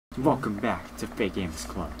Welcome back to Fake Games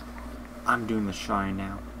Club. I'm doing the shrine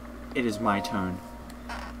now. It is my turn.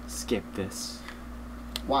 Skip this.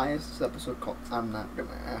 Why is this episode called I'm Not Gonna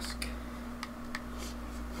Ask?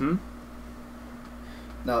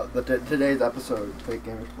 No, today's episode, Fake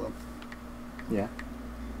Gamers Club. Yeah.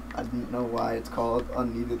 I didn't know why it's called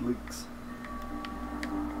Unneeded Leaks.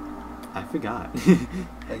 I forgot.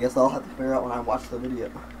 I guess I'll have to figure out when I watch the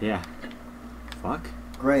video. Yeah. Fuck.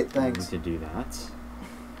 Great, thanks. I need to do that.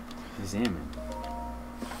 Examine.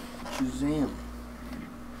 Shazam.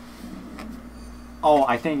 Oh,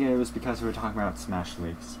 I think it was because we were talking about Smash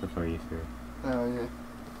Leaks before you threw. Oh, yeah.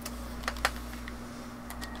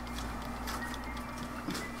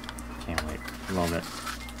 Can't wait. Love it.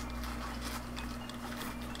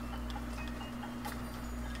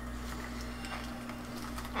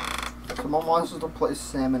 Someone wants us to play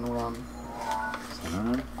Salmon Run.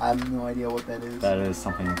 Salmon Run? I have no idea what that is. That is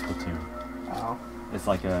something in Splatoon. Oh. It's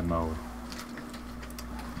like a mode.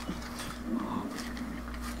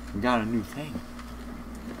 We got a new thing.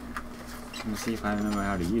 Let me see if I remember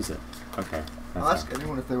how to use it. Okay. I'll ask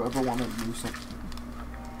anyone if they ever want to do something.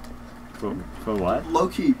 For what?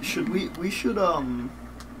 Low-key, we should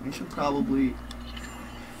probably,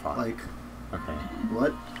 Fuck. like... Okay.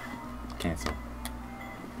 What? Cancel.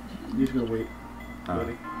 You're just gonna wait.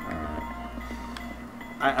 Alright.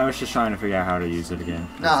 I was just trying to figure out how to use it again.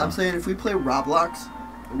 Nah, I'm saying if we play Roblox,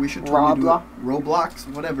 we should totally do it. Roblox,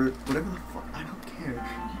 whatever the fuck, I don't care.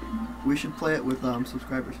 We should play it with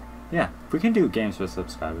subscribers. Yeah, we can do games with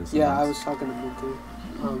subscribers. Yeah, I was talking to Mookie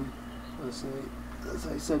last night. As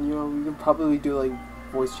I said, you know, we could probably do like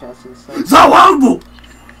voice chats and stuff. So humble!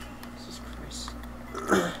 Jesus Christ.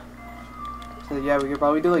 So yeah, we could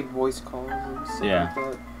probably do like voice calls and stuff like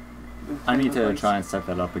that. I need to try and set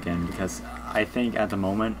that up again because I think at the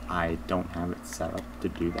moment I don't have it set up to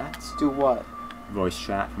do that. Do what? Voice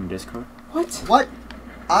chat from Discord. What? What?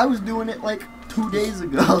 I was doing it like 2 days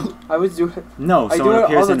ago. I was doing it. No, I so do it it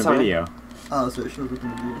appears all the in the time. video. Oh, so it shows up in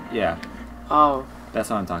the video. Yeah, Oh. that's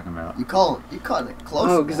what I'm talking about. You caught it close.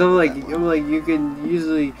 Oh, because I'm like you can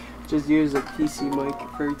usually just use a PC mic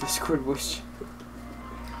for Discord voice chat.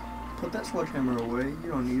 Put that sledgehammer away. You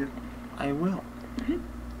don't need it. I will.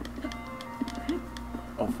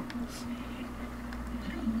 Oh.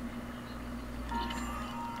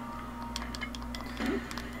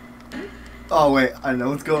 Oh wait, I know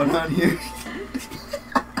what's going on here.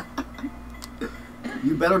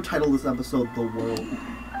 You better title this episode The World.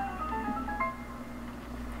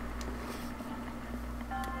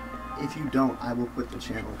 If you don't, I will quit the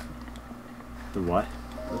channel. The what?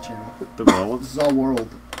 The channel. The world? The World.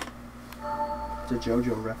 It's a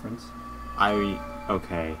JoJo reference.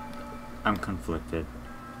 Okay. I'm conflicted.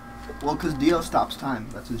 Well, because Dio stops time.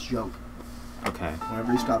 That's his joke. Okay.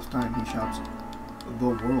 Whenever he stops time, he shouts, The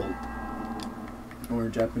World. Or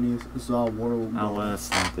in Japanese, The World. I'll let it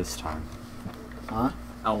slide this time. Huh?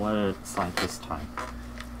 I'll let it slide this time.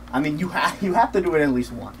 I mean, you have to do it at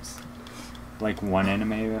least once. Like one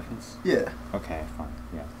anime reference? Yeah. Okay, fine.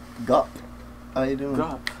 Yeah. Gup. How you doing?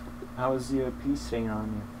 Gup. How's your piece staying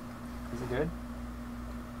on you? Is it good?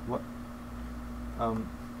 What?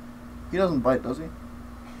 He doesn't bite, does he?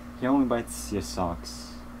 He only bites your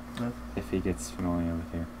socks. No. If he gets familiar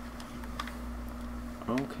with you.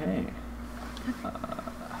 Okay.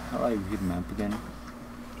 How do I read the map again?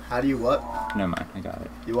 How do you what? Never mind, I got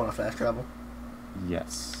it. You want to fast travel?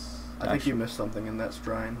 Yes. I think you missed something in that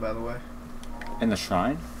shrine, by the way. In the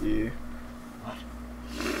shrine? Yeah. What?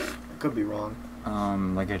 I could be wrong.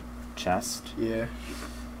 Like a chest? Yeah.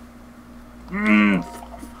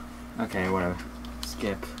 Okay, whatever.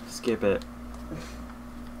 Skip it.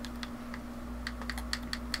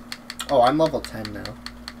 Oh, I'm level 10 now.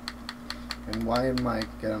 And why am I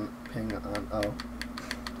getting ping on... Oh.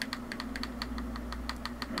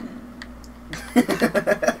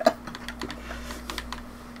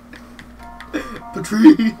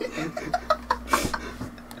 Patrice!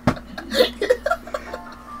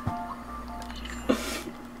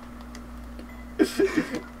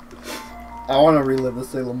 I want to relive the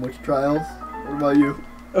Salem witch trials. What about you?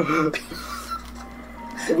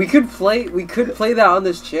 We could play that on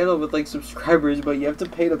this channel with like subscribers, but you have to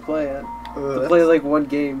pay to play it. To play like one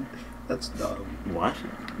game. That's dumb. What?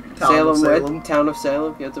 Town of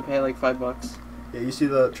Salem. You have to pay like $5. Yeah, you see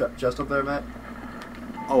the chest up there, Matt?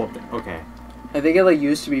 Oh, okay. I think it like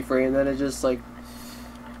used to be free, and then it just like.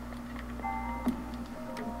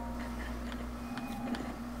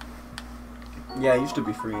 Yeah, it used to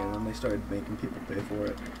be free, and then they started making people pay for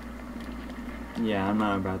it. Yeah, I'm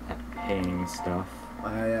not about that paying stuff.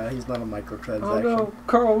 He's not a microtransaction. Oh no,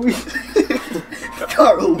 Carl Weezer.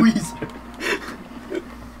 Carl Weezer.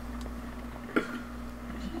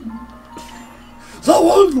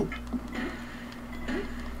 Someone!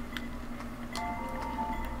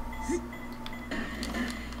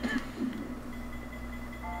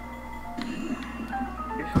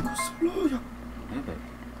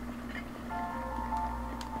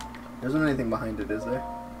 There isn't anything behind it, is there?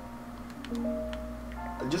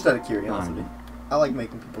 Just out of curiosity. I like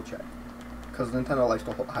making people check. Because Nintendo likes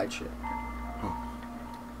to hide shit.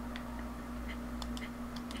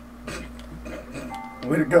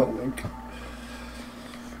 Way to go, Link.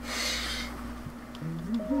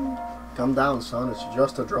 Calm down, son. It's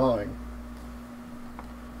just a drawing.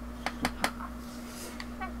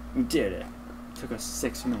 We did it. Took us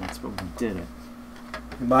 6 minutes, but we did it.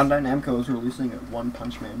 Bandai Namco is releasing a One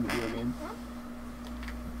Punch Man video game.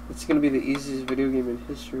 It's gonna be the easiest video game in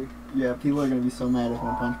history. Yeah, people are gonna be so mad if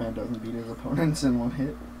One Punch Man doesn't beat his opponents in one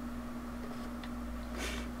hit.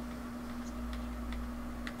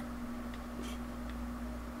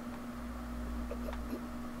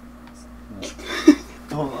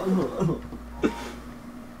 Hold on.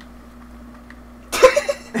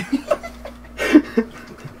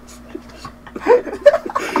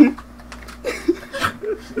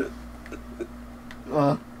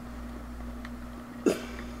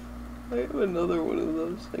 I have another one of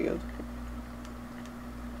those. I got.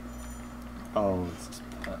 Oh, this is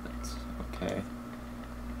pets. Okay.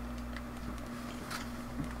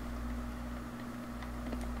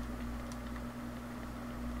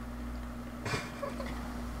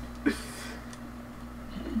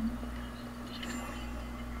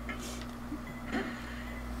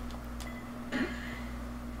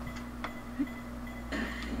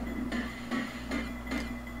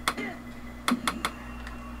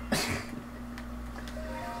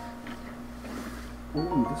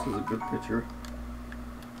 Ooh, this is a good picture.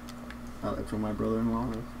 Oh, that's where my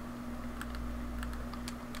brother-in-law is.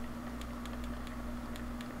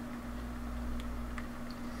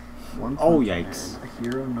 One Oh, Punch yikes. Man, a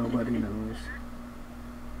hero nobody knows.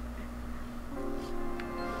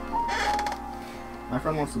 My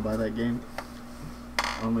friend wants to buy that game.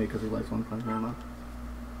 Only because he likes One Punch Man though.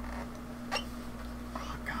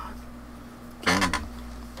 Oh, God. Gaming.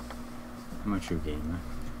 I'm a true gamer.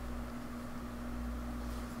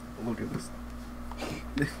 Look at this.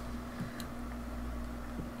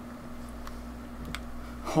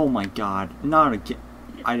 Oh my god. Not again.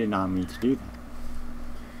 I did not mean to do that.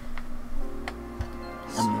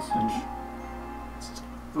 I miss him.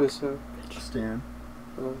 Miss her. Stan.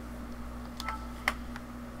 Oh.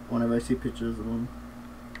 Whenever I see pictures of him,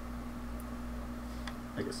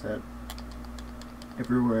 like I said,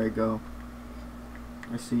 everywhere I go,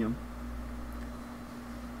 I see him.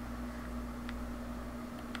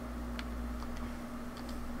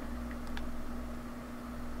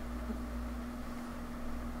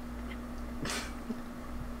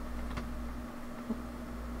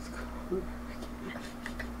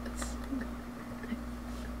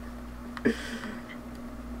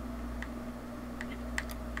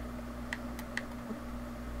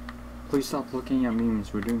 Please stop looking at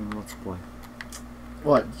memes. We're doing a let's play.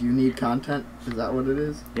 What? Do you need content? Is that what it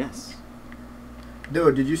is? Yes.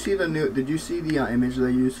 Dude, did you see the new? Did you see the image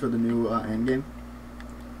they used for the new Endgame?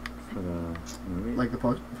 For the movie? Like the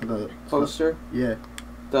post for the Poster? Yeah,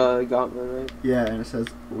 The Gauntlet, right? yeah, and it says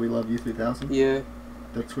 "We love you 3000." Yeah.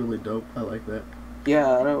 That's really dope. I like that.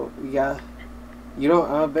 Yeah, I don't. Yeah. You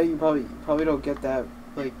don't. I bet you probably don't get that.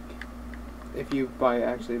 Like, if you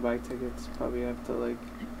actually buy tickets, probably have to like.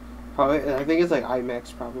 Probably, I think it's like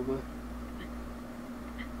IMAX probably.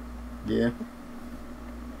 Yeah.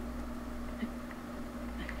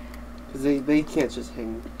 Cause they can't just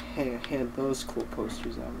hand those cool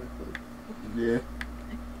posters out with them. Yeah.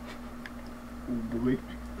 Ooh, boy.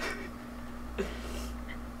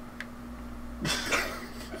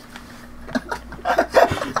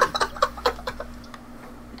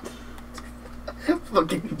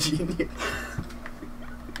 Fucking genius.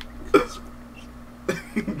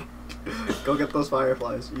 Go get those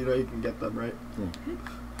fireflies. You know you can get them, right? Yeah.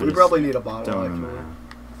 We probably need a bottle, Don't actually. remember.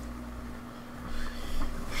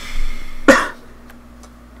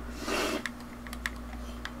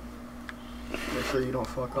 Make sure you don't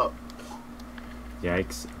fuck up.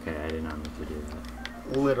 Yikes. Okay, I did not mean to do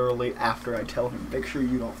that. Literally after I tell him, make sure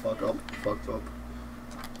you don't fuck up. Fucked up.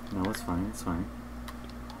 No, it's fine. It's fine.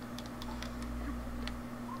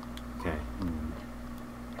 Okay.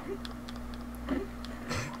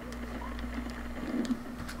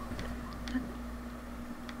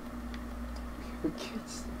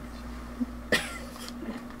 Kids.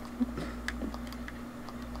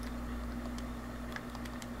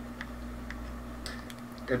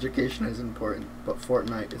 Education is important, but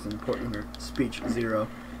Fortnite is importanter. Speech 0.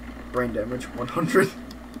 Brain damage 100.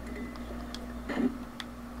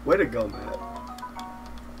 Way to go, Matt.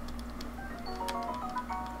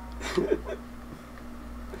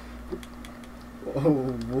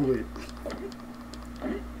 Oh boy.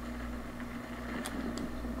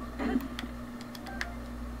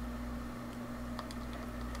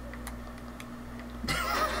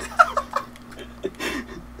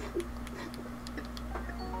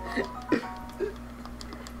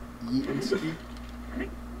 Yeet and ski.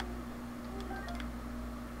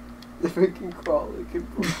 The freaking crawler can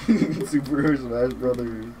Super Smash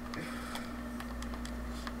Brothers.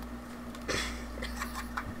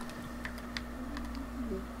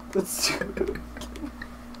 That's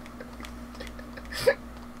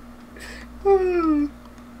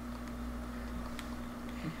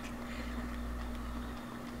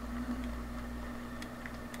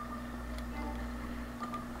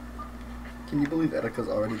Can you believe Etika's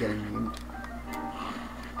already getting memed?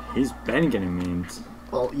 He's been getting memes.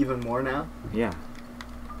 Well, even more now? Yeah.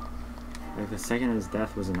 Like the second his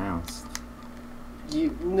death was announced.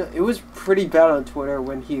 it was pretty bad on Twitter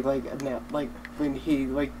when he when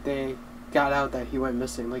they got out that he went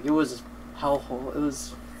missing. Like, it was hellhole. It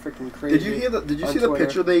was freaking crazy. Did you hear Did you see Twitter. the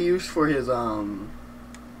picture they used for his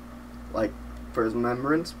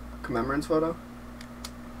commemorations photo?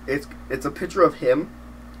 It's a picture of him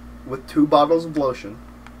with 2 bottles of lotion,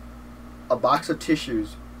 a box of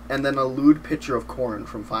tissues, and then a lewd picture of Corrin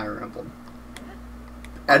from Fire Emblem.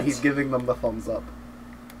 And he's giving them the thumbs up.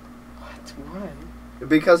 What? Why?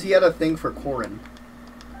 Because he had a thing for Corrin.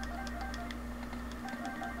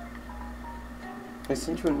 I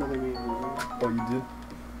sent you another meme. Oh, you did?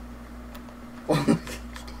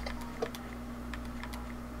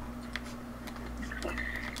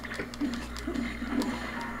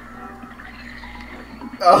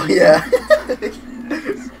 Oh, yeah.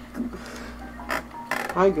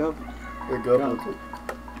 Hi, Gub. There you go.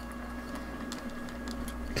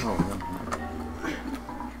 Go. Oh,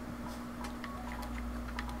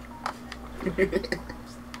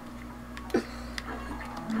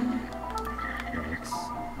 yikes.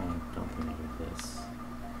 I don't think I did this.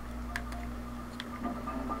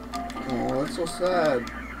 Oh, that's so sad.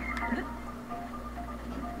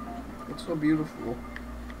 It's so beautiful.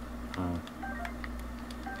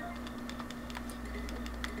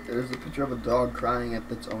 There's a picture of a dog crying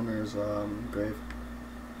at its owner's grave.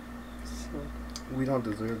 We don't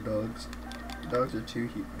deserve dogs. Dogs are too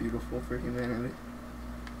beautiful for humanity.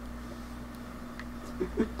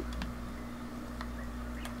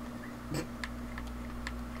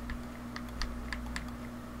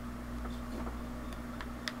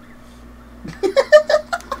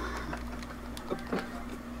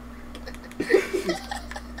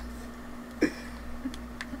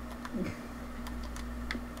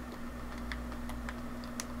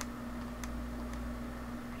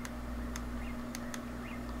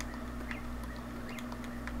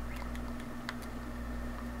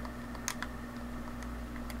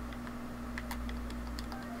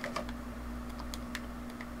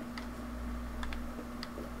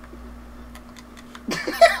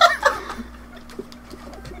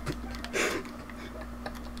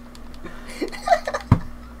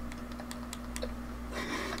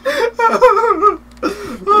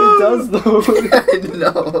 It does though. I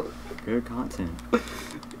know. Good content.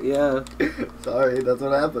 Yeah. Sorry, that's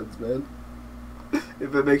what happens, man.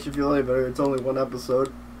 If it makes you feel any better, it's only 1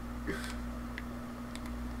 episode.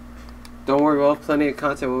 Don't worry, we'll have plenty of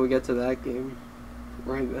content when we get to that game.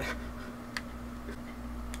 Right there.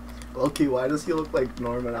 Okay, why does he look like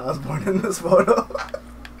Norman Osborn in this photo?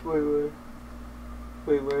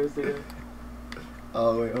 Wait, where is it?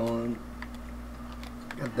 Oh, wait, hold on.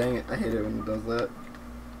 God dang it, I hate it when it does that.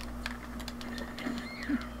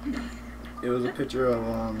 It was a picture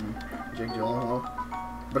of Jake Gyllenhaal,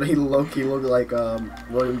 but he low-key looked like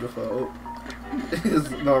William Dafoe. Is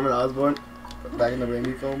Norman Osborn back in the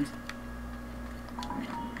Raimi films.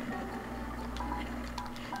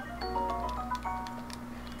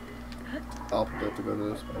 I'll have to go to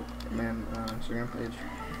this man Instagram page.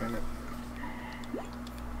 Find it.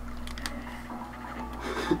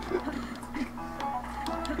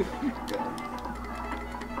 God.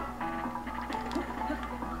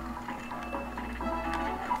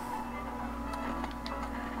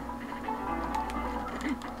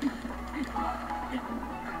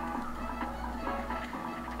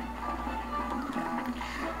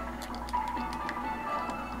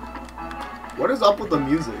 What is up with the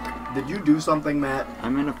music? Did you do something, Matt?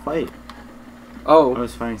 I'm in a fight. Oh. I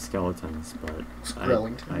was fighting skeletons, but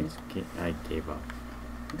Skeletons? I gave up.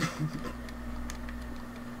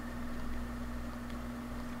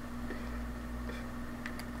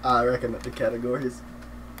 I reckon that the categories.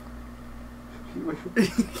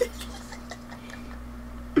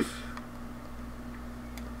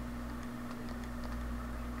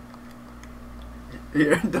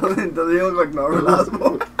 Here, doesn't he look like normal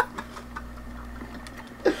Osmo?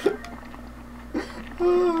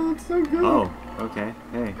 Oh, that's so good. Oh, okay.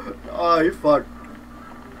 Hey. Oh, you fucked.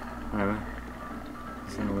 Whatever.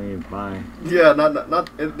 Just gonna leave. Bye. Yeah, not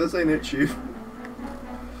this ain't it, Chief.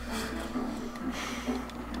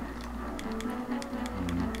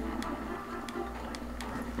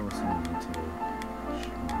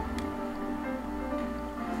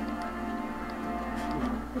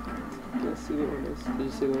 Did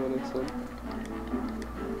you see the one I said?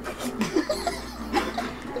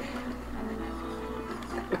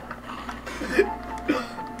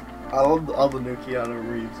 I love all the new Keanu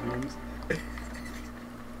Reeves memes.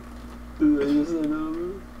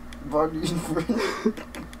 Buggy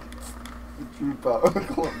True Power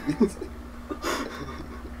Columbians.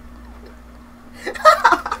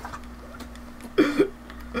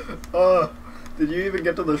 Did you even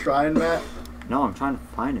get to the shrine, Matt? No, I'm trying to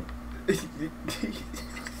find it. Is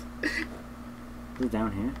it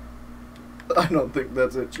down here? I don't think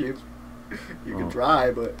that's it, Chief. You can Oh. try,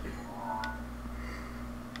 but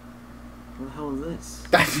What the hell is this?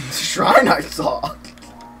 that's the shrine I saw.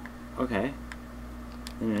 Okay.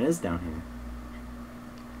 Then it is down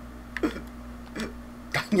here.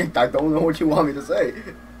 I don't know what you want me to say.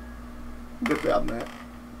 Good job, Matt.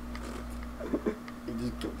 He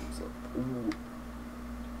just killed himself. Ooh.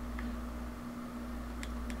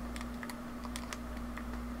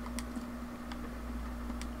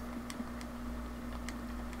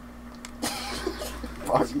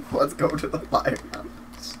 Foggy, let's go to the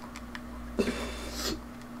firehouse.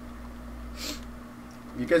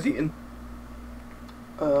 You guys eating?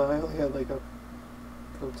 I only had like a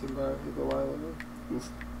protein bar like a while ago.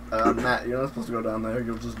 Matt, you're not supposed to go down there.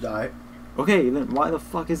 You'll just die. Okay, then why the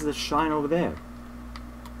fuck is the shrine over there?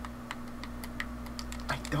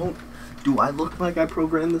 I don't. Do I look like I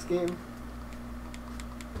programmed this game?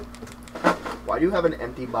 Why do you have an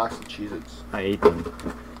empty box of Cheez-Its? I ate them.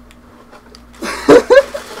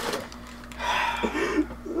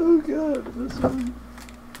 Oh god, this one.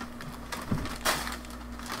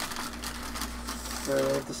 Alright,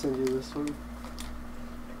 I have to send you this one.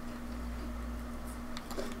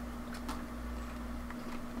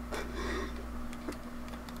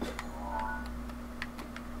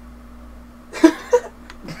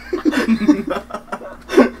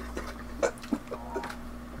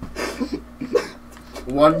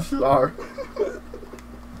 One star.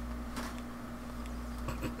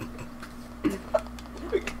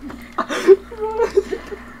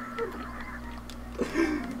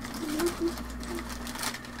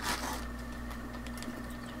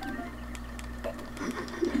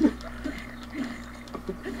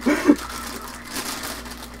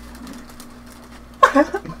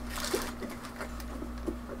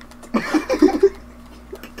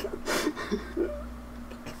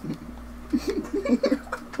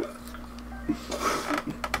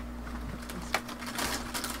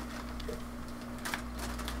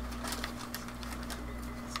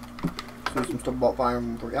 So some stuff about Fire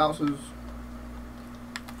Emblem Three Houses.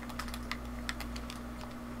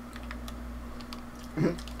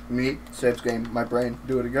 Me, saves game, my brain,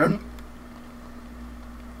 do it again.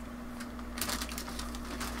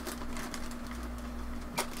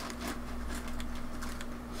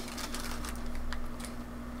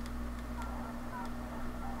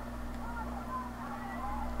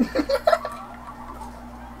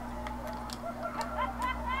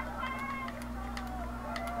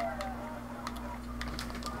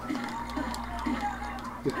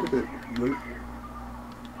 Loot.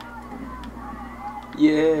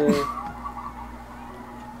 Yeah.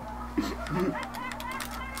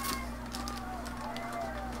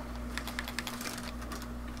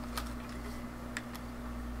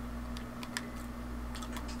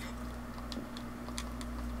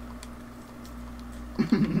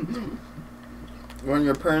 When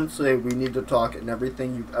your parents say we need to talk and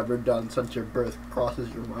everything you've ever done since your birth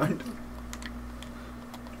crosses your mind.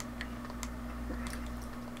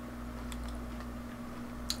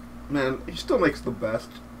 Man, he still makes the best.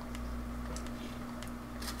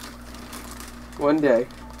 One day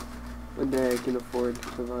I can afford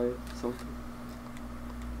to buy something.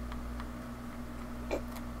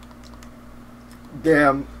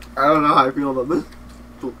 Damn, I don't know how I feel about this.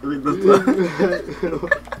 Read this time.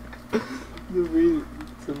 The read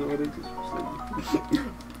to know what I just said.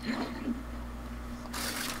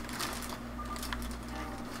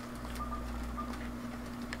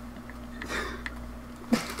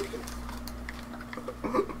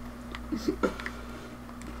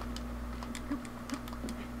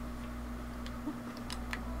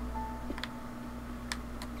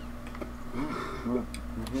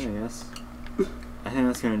 Okay, I guess. I think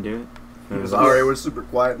that's gonna do it. Sorry, we're super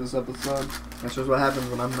quiet this episode. That's just what happens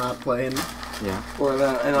when I'm not playing. Yeah. Or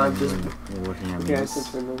that, and I'm just. We're looking at Okay, I this. sent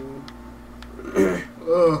her another one.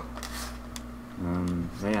 Ugh.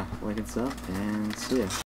 But yeah, like and sub, and see ya.